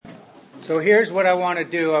So here's what I want to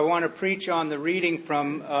do. I want to preach on the reading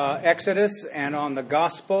from Exodus and on the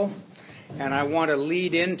gospel. And I want to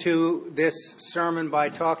lead into this sermon by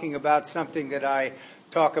talking about something that I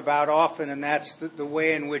talk about often, and that's the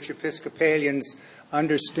way in which Episcopalians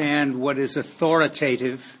understand what is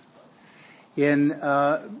authoritative in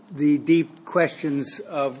the deep questions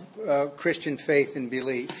of Christian faith and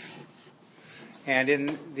belief. And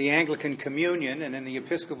in the Anglican Communion and in the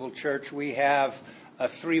Episcopal Church, we have a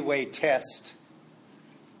three-way test,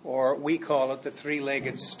 or we call it the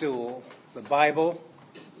three-legged stool: the Bible,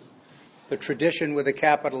 the tradition with a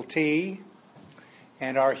capital T,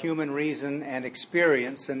 and our human reason and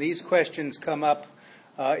experience. And these questions come up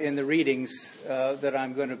in the readings that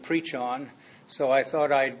I'm going to preach on. So I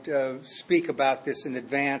thought I'd speak about this in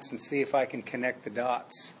advance and see if I can connect the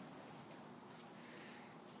dots.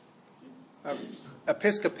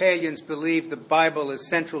 Episcopalians believe the Bible is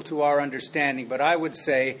central to our understanding, but I would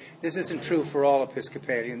say this isn't true for all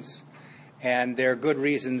Episcopalians, and there are good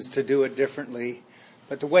reasons to do it differently.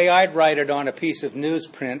 But the way I'd write it on a piece of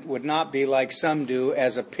newsprint would not be like some do,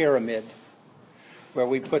 as a pyramid, where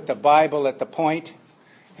we put the Bible at the point,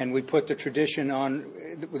 and we put the tradition on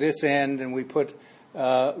this end, and we put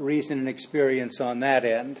reason and experience on that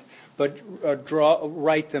end, but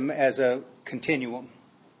write them as a continuum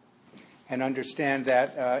and understand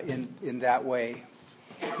that in that way,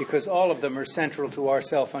 because all of them are central to our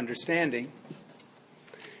self-understanding.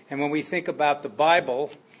 And when we think about the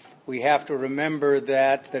Bible, we have to remember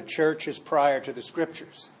that the church is prior to the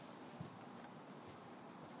Scriptures.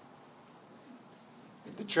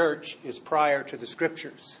 The church is prior to the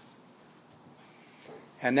Scriptures.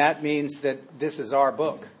 And that means that this is our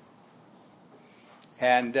book.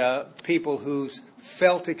 And people whose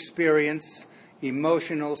felt experience,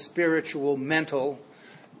 emotional, spiritual, mental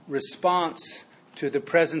response to the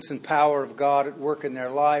presence and power of God at work in their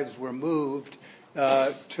lives were moved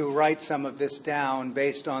to write some of this down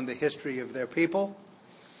based on the history of their people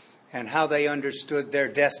and how they understood their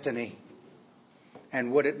destiny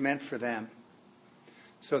and what it meant for them.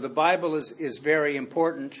 So the Bible is very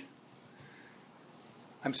important.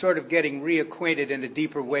 I'm sort of getting reacquainted in a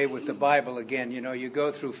deeper way with the Bible again. You know, you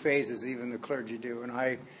go through phases, even the clergy do, and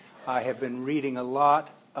I have been reading a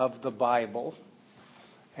lot of the Bible,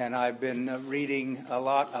 and I've been reading a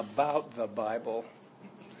lot about the Bible.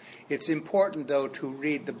 It's important, though, to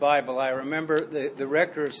read the Bible. I remember the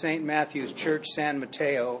rector of St. Matthew's Church, San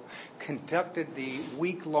Mateo, conducted the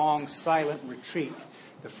week-long silent retreat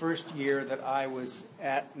the first year that I was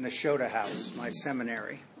at Nashotah House, my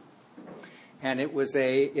seminary. And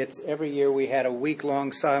it's every year we had a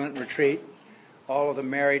week-long silent retreat. All of the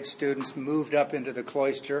married students moved up into the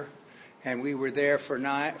cloister, and we were there for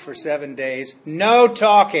 7 days. No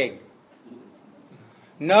talking.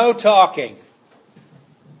 No talking.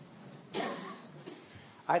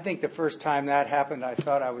 I think the first time that happened, I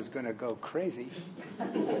thought I was going to go crazy.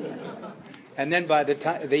 And then by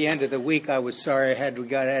the end of the week, I was sorry I had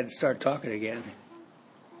to start talking again,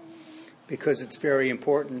 because it's very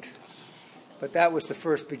important. But that was the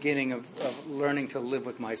first beginning of learning to live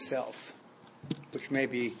with myself, which may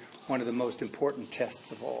be one of the most important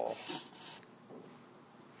tests of all.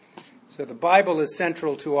 So the Bible is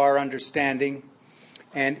central to our understanding,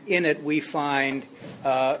 and in it we find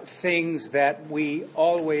things that we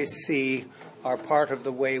always see are part of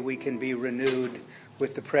the way we can be renewed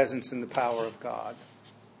with the presence and the power of God.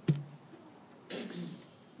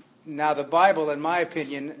 Now, the Bible, in my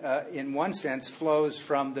opinion, in one sense, flows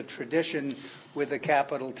from the tradition with a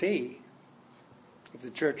capital T. If the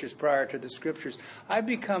church is prior to the Scriptures, I've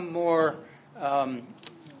become more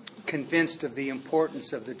convinced of the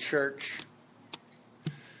importance of the church.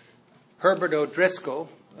 Herbert O'Driscoll,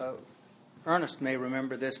 Ernest may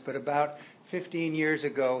remember this, but about 15 years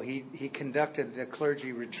ago, he conducted the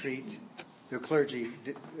clergy retreat,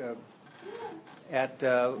 at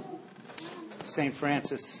St.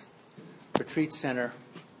 Francis Retreat Center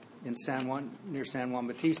in near San Juan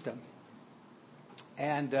Bautista.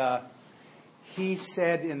 And he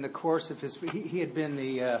said in the course of he had been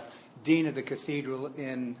the dean of the cathedral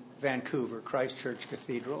in Vancouver, Christ Church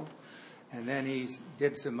Cathedral, and then he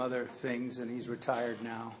did some other things, and he's retired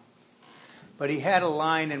now. But he had a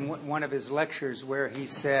line in one of his lectures where he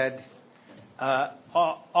said,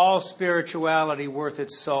 all spirituality worth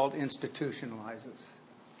its salt institutionalizes,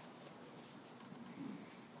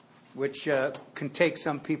 which can take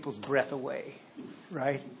some people's breath away,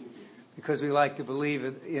 right? Because we like to believe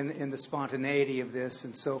in the spontaneity of this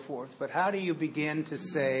and so forth. But how do you begin to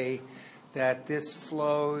say that this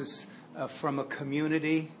flows from a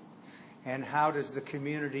community And how does the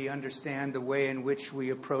community understand the way in which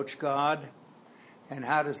we approach God? And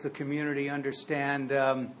how does the community understand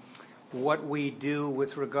what we do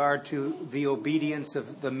with regard to the obedience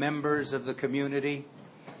of the members of the community?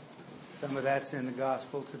 Some of that's in the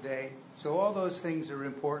gospel today. So all those things are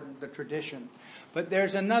important, the tradition. But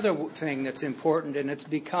there's another thing that's important, and it's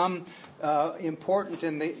become important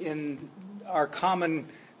in our common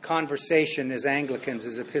conversation as Anglicans,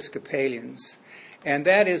 as Episcopalians. And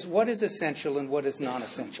that is, what is essential and what is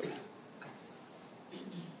non-essential?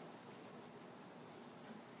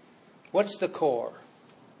 What's the core?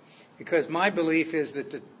 Because my belief is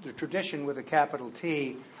that the tradition with a capital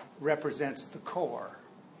T represents the core.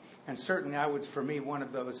 And certainly for me, one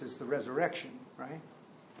of those is the resurrection, right?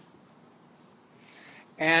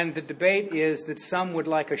 And the debate is that some would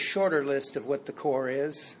like a shorter list of what the core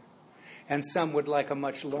is, and some would like a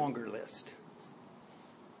much longer list.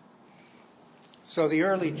 So the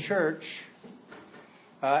early church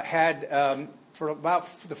had, for about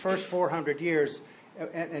the first 400 years,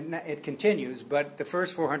 and it continues, but the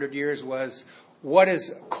first 400 years was what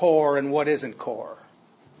is core and what isn't core.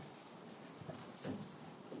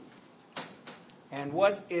 And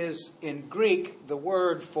what is, in Greek, the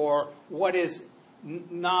word for what is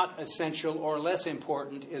not essential or less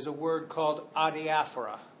important is a word called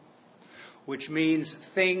adiaphora, which means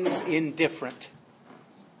things indifferent.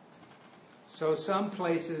 So some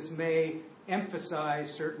places may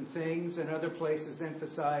emphasize certain things and other places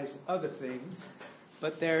emphasize other things,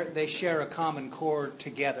 but they share a common core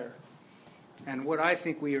together. And what I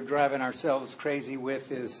think we are driving ourselves crazy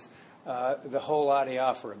with is the whole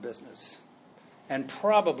adiaphora business. And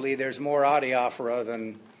probably there's more adiaphora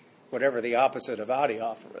than whatever the opposite of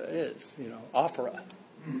adiaphora is, aphora.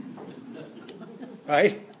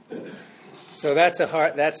 Right? So that's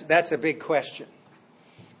a big question.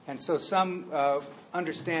 And so some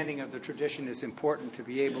understanding of the tradition is important to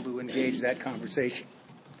be able to engage that conversation.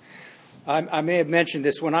 I may have mentioned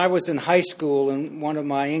this. When I was in high school, in one of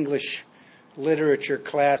my English literature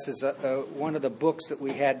classes, one of the books that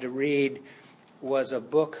we had to read was a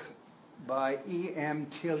book by E.M.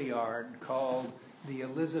 Tillyard called The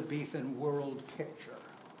Elizabethan World Picture.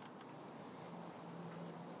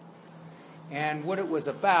 And what it was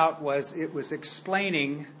about was it was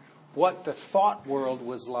explaining what the thought world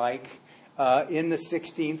was like in the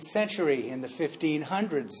 16th century, in the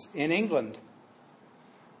 1500s in England,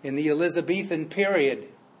 in the Elizabethan period.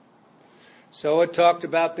 So it talked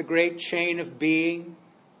about the great chain of being,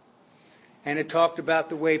 and it talked about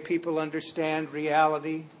the way people understand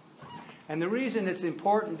reality. And the reason it's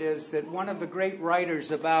important is that one of the great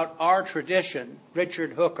writers about our tradition,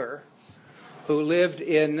 Richard Hooker, who lived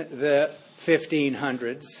in the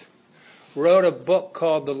 1500s, wrote a book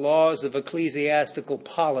called The Laws of Ecclesiastical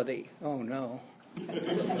Polity. Oh, no.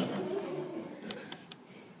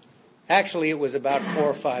 Actually, it was about 4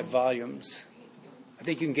 or 5 volumes. I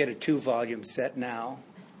think you can get a 2-volume set now.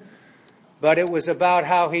 But it was about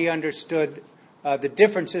how he understood the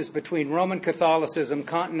differences between Roman Catholicism,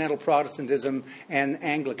 Continental Protestantism, and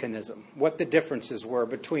Anglicanism, what the differences were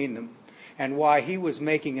between them, and why he was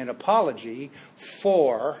making an apology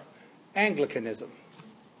for Anglicanism.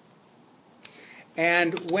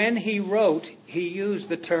 And when he wrote, he used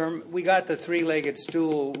the term, we got the three-legged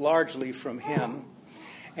stool largely from him,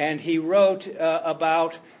 and he wrote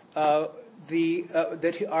about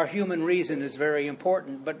that our human reason is very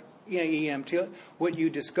important, but what you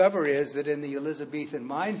discover is that in the Elizabethan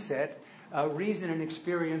mindset, reason and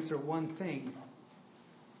experience are one thing.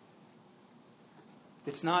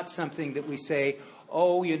 It's not something that we say,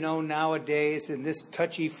 nowadays in this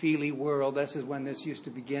touchy-feely world, this is when this used to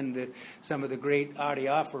begin, some of the great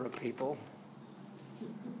adiaphora people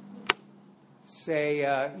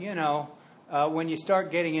say, when you start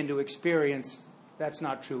getting into experience, that's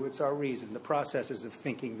not true. It's our reason, the processes of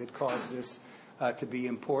thinking that cause this to be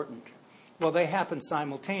important. Well, they happen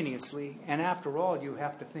simultaneously, and after all, you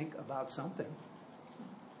have to think about something,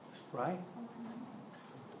 right?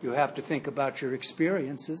 You have to think about your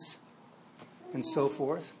experiences and so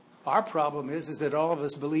forth. Our problem is that all of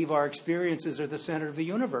us believe our experiences are the center of the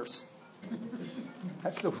universe.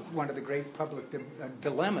 That's one of the great public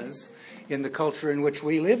dilemmas in the culture in which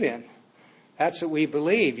we live in. That's what we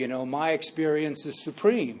believe. My experience is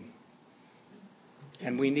supreme.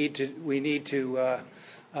 And we need to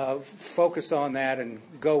focus on that and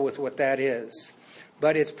go with what that is.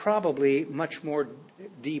 But it's probably much more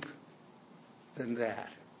deep than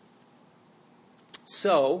that.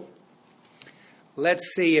 So,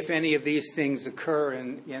 let's see if any of these things occur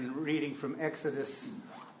in reading from Exodus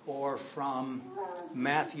or from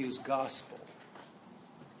Matthew's Gospel.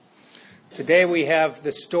 Today we have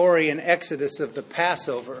the story in Exodus of the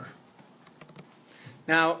Passover.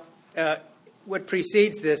 Now, what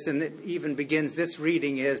precedes this, and it even begins this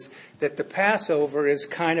reading, is that the Passover is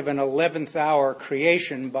kind of an 11th hour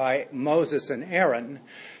creation by Moses and Aaron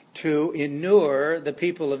to inure the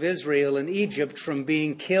people of Israel and Egypt from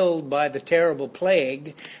being killed by the terrible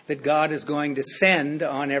plague that God is going to send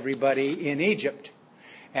on everybody in Egypt.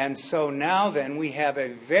 And so now then we have a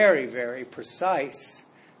very, very precise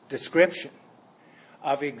description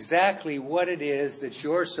of exactly what it is that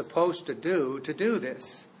you're supposed to do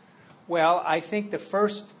this. Well, I think the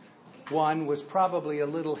first one was probably a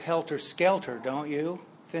little helter-skelter, don't you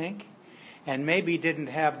think? And maybe didn't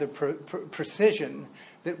have the precision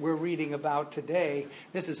that we're reading about today.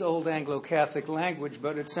 This is Old Anglo-Catholic language,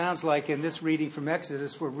 but it sounds like in this reading from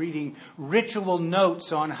Exodus, we're reading ritual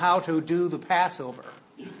notes on how to do the Passover.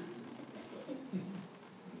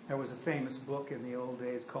 There was a famous book in the old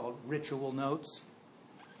days called Ritual Notes.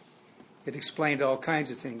 It explained all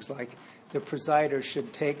kinds of things, like the presider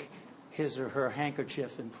should take his or her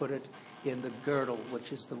handkerchief and put it in the girdle,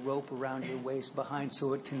 which is the rope around your waist behind,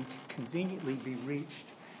 so it can conveniently be reached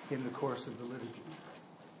in the course of the liturgy.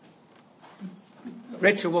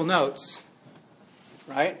 Ritual notes,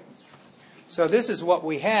 right? So this is what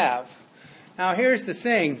we have. Now here's the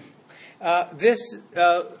thing. This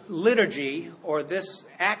liturgy, or this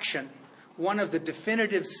action, one of the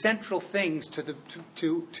definitive central things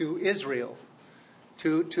to Israel,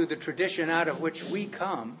 to the tradition out of which we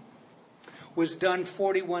come, was done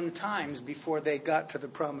 41 times before they got to the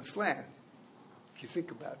Promised Land. If you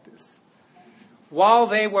think about this. While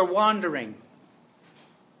they were wandering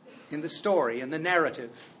in the story, in the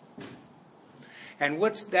narrative. And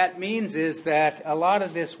what that means is that a lot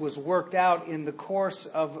of this was worked out in the course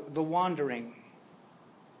of the wandering.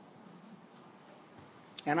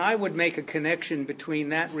 And I would make a connection between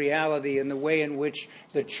that reality and the way in which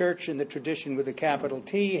the church and the tradition with a capital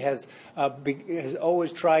T has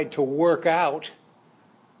always tried to work out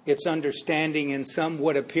its understanding in some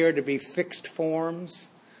what appear to be fixed forms,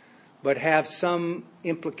 but have some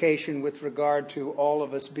implication with regard to all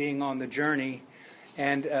of us being on the journey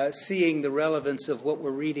and seeing the relevance of what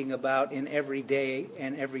we're reading about in every day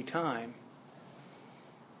and every time.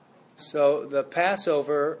 So the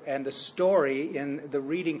Passover and the story in the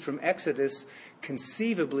reading from Exodus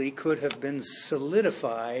conceivably could have been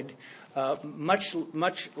solidified much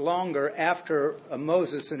longer after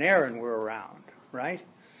Moses and Aaron were around, right?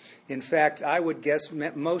 In fact, I would guess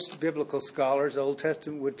most biblical scholars, Old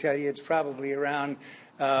Testament would tell you it's probably around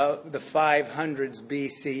the 500s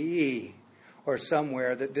BCE or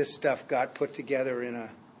somewhere that this stuff got put together in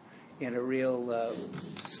a real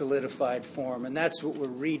solidified form. And that's what we're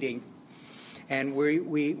reading. And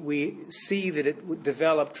we see that it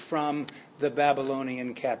developed from the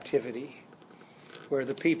Babylonian captivity, where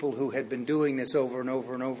the people who had been doing this over and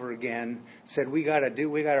over and over again said, we got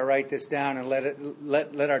to write this down and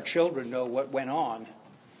let our children know what went on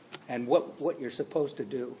and what you're supposed to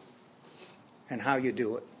do and how you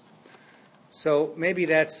do it. So maybe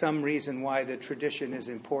that's some reason why the tradition is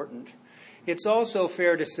important. It's also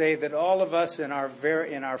fair to say that all of us in our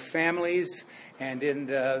families and in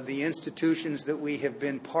the institutions that we have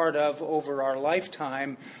been part of over our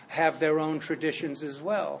lifetime have their own traditions as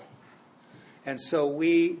well. And so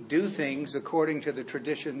we do things according to the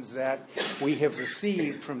traditions that we have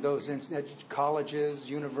received from those colleges,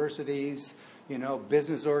 universities,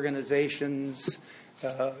 business organizations.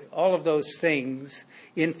 All of those things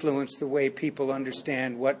influence the way people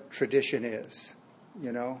understand what tradition is,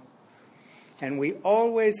 And we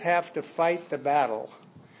always have to fight the battle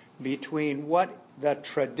between what the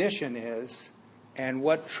tradition is and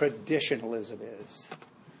what traditionalism is.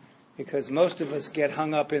 Because most of us get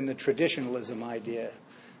hung up in the traditionalism idea.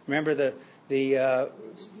 Remember the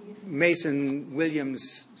Mason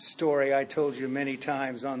Williams story I told you many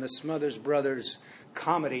times on the Smothers Brothers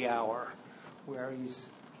Comedy Hour, where he's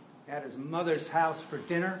at his mother's house for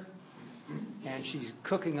dinner, and she's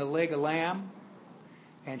cooking a leg of lamb,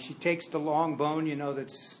 and she takes the long bone,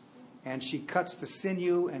 and she cuts the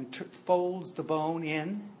sinew and folds the bone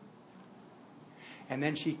in, and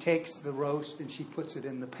then she takes the roast and she puts it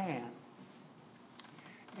in the pan.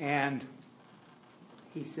 And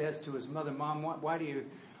he says to his mother, Mom, why do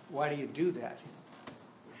you do that?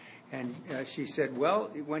 And she said, well,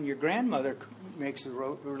 when your grandmother makes the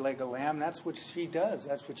leg of lamb, that's what she does.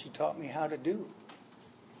 That's what she taught me how to do.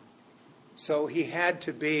 So he had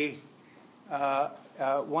to be,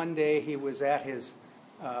 one day he was at his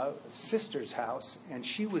sister's house, and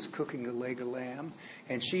she was cooking a leg of lamb,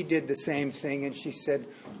 and she did the same thing, and she said,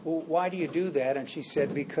 well, why do you do that? And she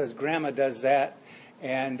said, because Grandma does that,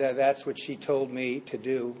 and that's what she told me to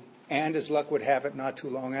do. And as luck would have it, not too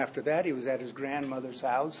long after that, he was at his grandmother's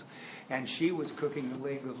house, and she was cooking a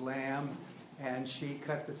leg of lamb, and she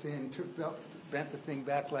cut this in, bent the thing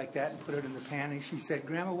back like that, and put it in the pan. And she said,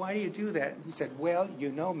 "Grandma, why do you do that?" He said, "Well,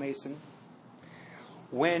 you know, Mason,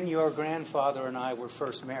 when your grandfather and I were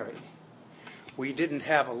first married, we didn't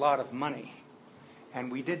have a lot of money, and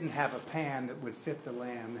we didn't have a pan that would fit the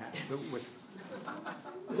lamb."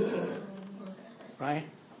 Right?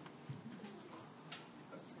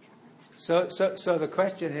 So the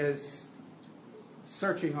question is,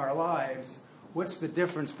 searching our lives, what's the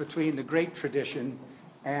difference between the great tradition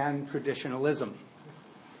and traditionalism?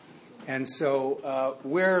 And so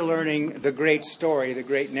we're learning the great story, the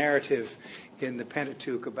great narrative in the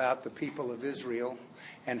Pentateuch about the people of Israel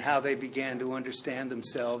and how they began to understand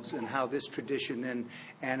themselves and how this tradition then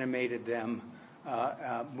animated them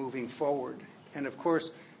moving forward. And of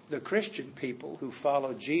course, the Christian people who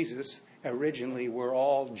followed Jesus originally were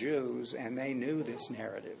all Jews, and they knew this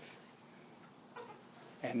narrative.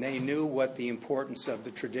 And they knew what the importance of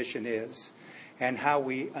the tradition is and how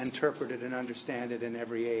we interpret it and understand it in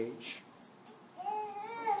every age.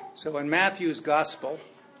 So in Matthew's Gospel,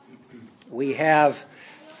 we have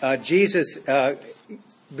Jesus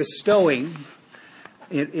bestowing,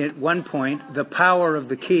 at one point, the power of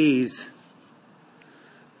the keys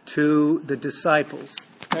to the disciples.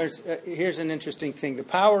 Here's an interesting thing. The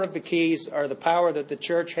power of the keys are the power that the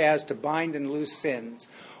church has to bind and loose sins.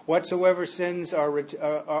 Whatsoever sins are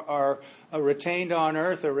retained on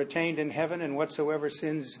earth are retained in heaven, and whatsoever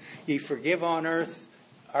sins ye forgive on earth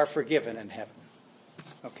are forgiven in heaven.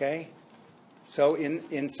 Okay? So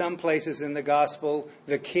in some places in the gospel,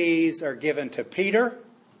 the keys are given to Peter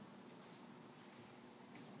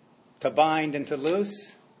to bind and to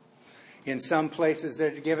loose. In some places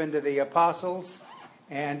they're given to the apostles.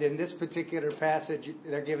 And in this particular passage,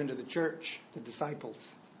 they're given to the church, the disciples,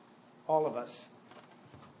 all of us.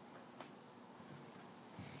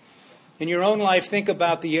 In your own life, think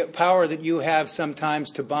about the power that you have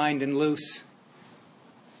sometimes to bind and loose,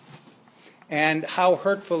 and how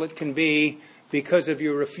hurtful it can be because of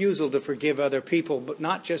your refusal to forgive other people, but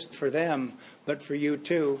not just for them, but for you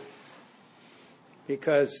too.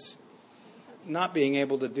 Because not being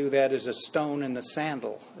able to do that is a stone in the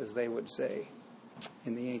sandal, as they would say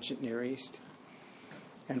in the ancient Near East.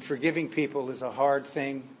 And forgiving people is a hard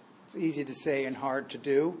thing. It's easy to say and hard to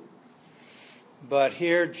do. But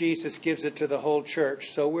here Jesus gives it to the whole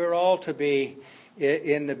church. So we're all to be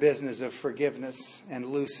in the business of forgiveness and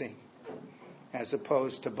loosing as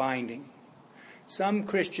opposed to binding. Some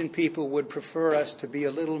Christian people would prefer us to be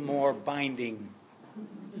a little more binding.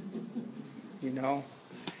 You know?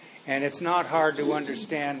 And it's not hard to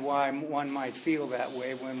understand why one might feel that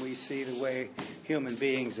way when we see the way human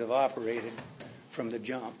beings have operated from the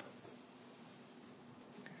jump.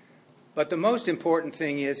 But the most important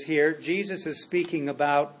thing is here, Jesus is speaking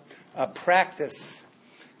about a practice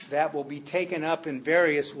that will be taken up in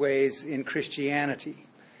various ways in Christianity.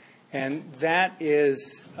 And that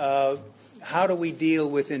is, how do we deal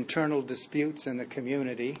with internal disputes in the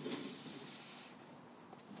community?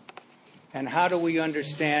 And how do we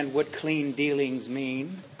understand what clean dealings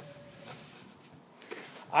mean?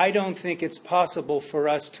 I don't think it's possible for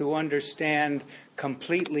us to understand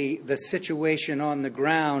completely the situation on the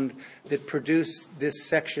ground that produced this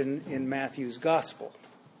section in Matthew's Gospel.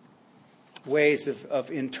 Ways of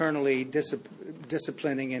internally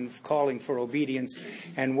disciplining and calling for obedience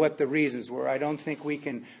and what the reasons were. I don't think we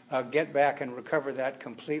can get back and recover that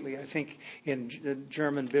completely. I think in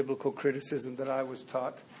German biblical criticism that I was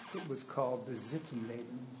taught, it was called the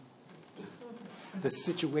Sittenleben, the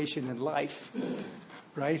situation in life,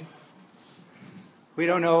 right? We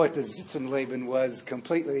don't know what the Sittenleben was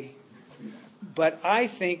completely, but I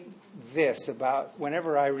think this about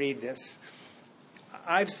whenever I read this.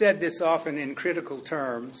 I've said this often in critical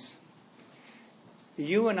terms.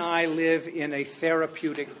 You and I live in a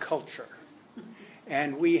therapeutic culture,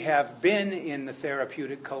 and we have been in the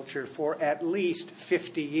therapeutic culture for at least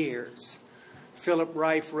 50 years. Philip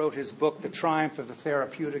Reif wrote his book, The Triumph of the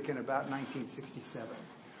Therapeutic, in about 1967,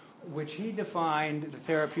 which he defined the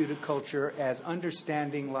therapeutic culture as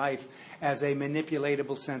understanding life as a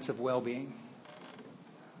manipulatable sense of well-being.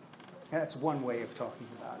 That's one way of talking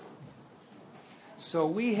about it. So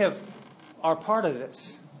we are part of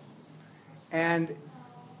this. And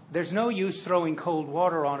there's no use throwing cold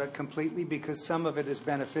water on it completely because some of it is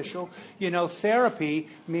beneficial. You know, therapy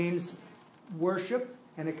means worship,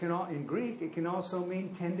 and it can, in Greek, it can also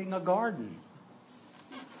mean tending a garden.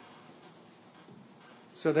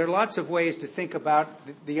 So there are lots of ways to think about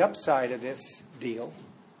the upside of this deal.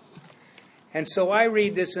 And so I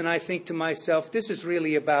read this and I think to myself, this is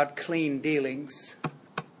really about clean dealings.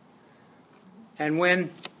 And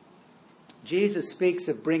when Jesus speaks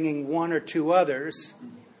of bringing one or two others,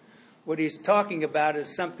 what he's talking about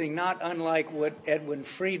is something not unlike what Edwin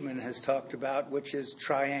Friedman has talked about, which is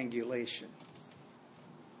triangulation.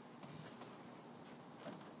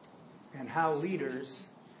 And how leaders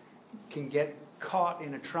can get caught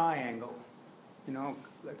in a triangle. You know,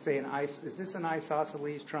 let's say is this an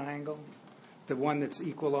isosceles triangle? The one that's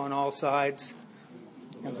equal on all sides?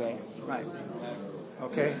 Okay, right.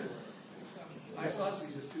 Okay.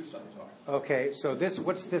 Isosceles is two sides are. Okay, so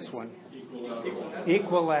what's this one?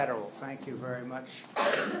 Equilateral. Thank you very much.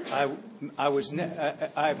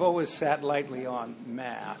 I've always sat lightly on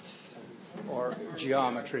math or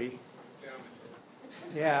geometry.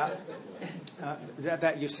 Yeah,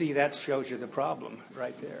 that you see, that shows you the problem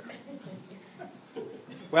right there.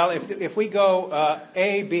 Well, if we go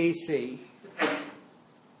A, B, C,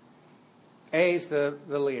 A's the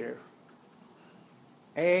leader.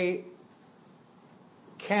 A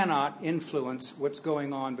cannot influence what's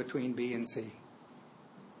going on between B and C.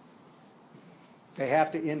 They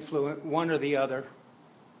have to influence one or the other.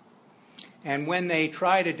 And when they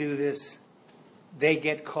try to do this, they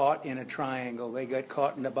get caught in a triangle. They get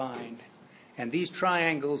caught in a bind. And these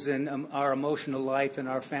triangles in our emotional life and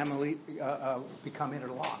our family become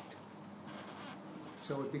interlocked.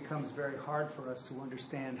 So it becomes very hard for us to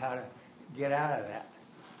understand how to get out of that,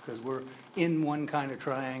 because we're in one kind of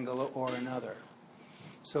triangle or another.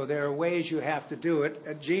 So there are ways you have to do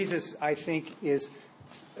it. Jesus, I think, is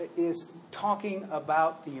talking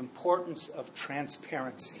about the importance of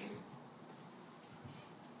transparency.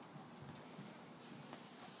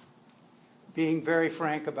 Being very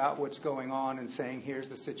frank about what's going on and saying, here's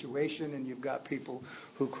the situation, and you've got people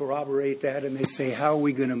who corroborate that, and they say, how are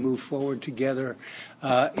we going to move forward together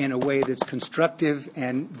in a way that's constructive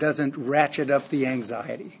and doesn't ratchet up the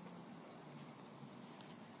anxiety?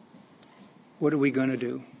 What are we going to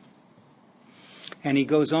do? And he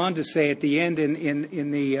goes on to say at the end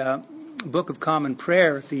in the Book of Common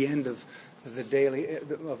Prayer, at the end of the daily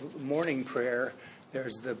of morning prayer,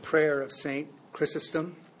 there's the prayer of Saint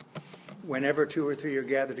Chrysostom. Whenever two or three are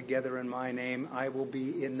gathered together in my name, I will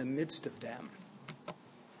be in the midst of them.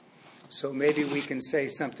 So maybe we can say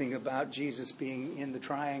something about Jesus being in the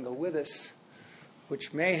triangle with us,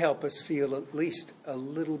 which may help us feel at least a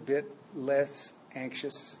little bit less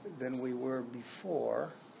anxious than we were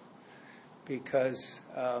before, because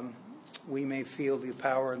we may feel the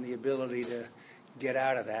power and the ability to get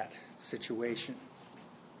out of that situation.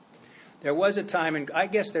 There was a time, and I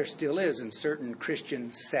guess there still is in certain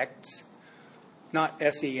Christian sects, not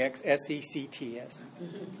S-E-X, S-E-C-T-S,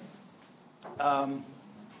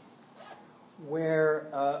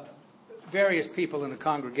 where various people in the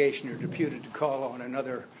congregation are deputed to call on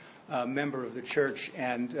another member of the church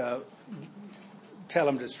and tell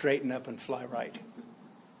them to straighten up and fly right.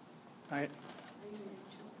 Right?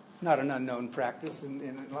 It's not an unknown practice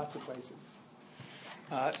in lots of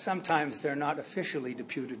places. Sometimes they're not officially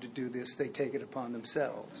deputed to do this. They take it upon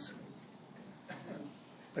themselves.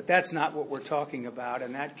 But that's not what we're talking about,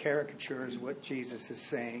 and that caricatures what Jesus is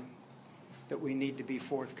saying, that we need to be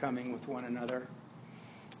forthcoming with one another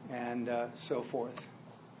and so forth.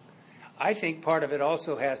 I think part of it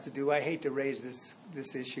also has to do, I hate to raise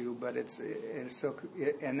this issue, but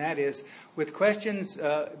and that is with questions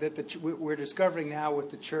that we're discovering now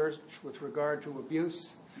with the church with regard to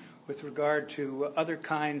abuse, with regard to other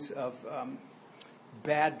kinds of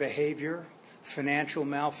bad behavior, financial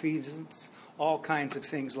malfeasance, all kinds of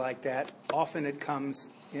things like that. Often it comes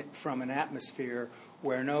from an atmosphere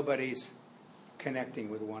where nobody's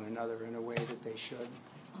connecting with one another in a way that they should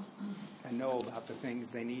and know about the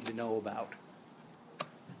things they need to know about.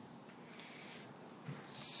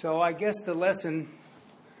 So I guess the lesson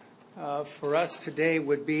for us today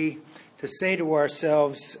would be to say to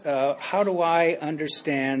ourselves, how do I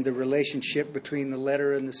understand the relationship between the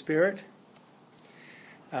letter and the spirit?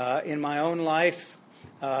 In my own life,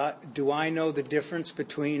 do I know the difference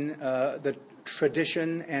between the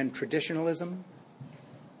tradition and traditionalism?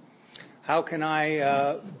 How can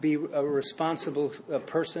I be a responsible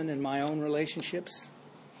person in my own relationships?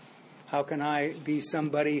 How can I be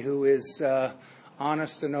somebody who is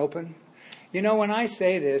honest and open? You know, when I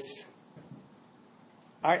say this,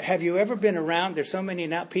 have you ever been around, there's so many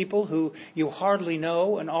now people who you hardly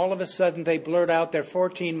know, and all of a sudden they blurt out their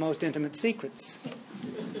 14 most intimate secrets.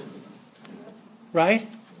 Right?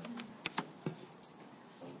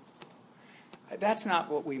 That's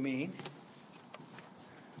not what we mean.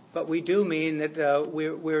 But we do mean that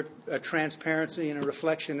we're a transparency and a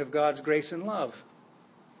reflection of God's grace and love.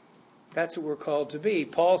 That's what we're called to be.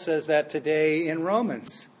 Paul says that today in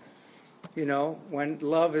Romans. When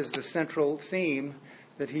love is the central theme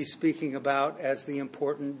that he's speaking about as the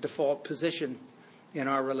important default position in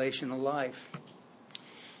our relational life.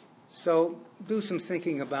 So do some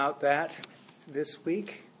thinking about that this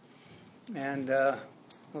week. And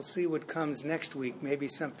we'll see what comes next week. Maybe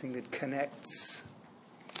something that connects.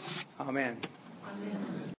 Amen. Amen.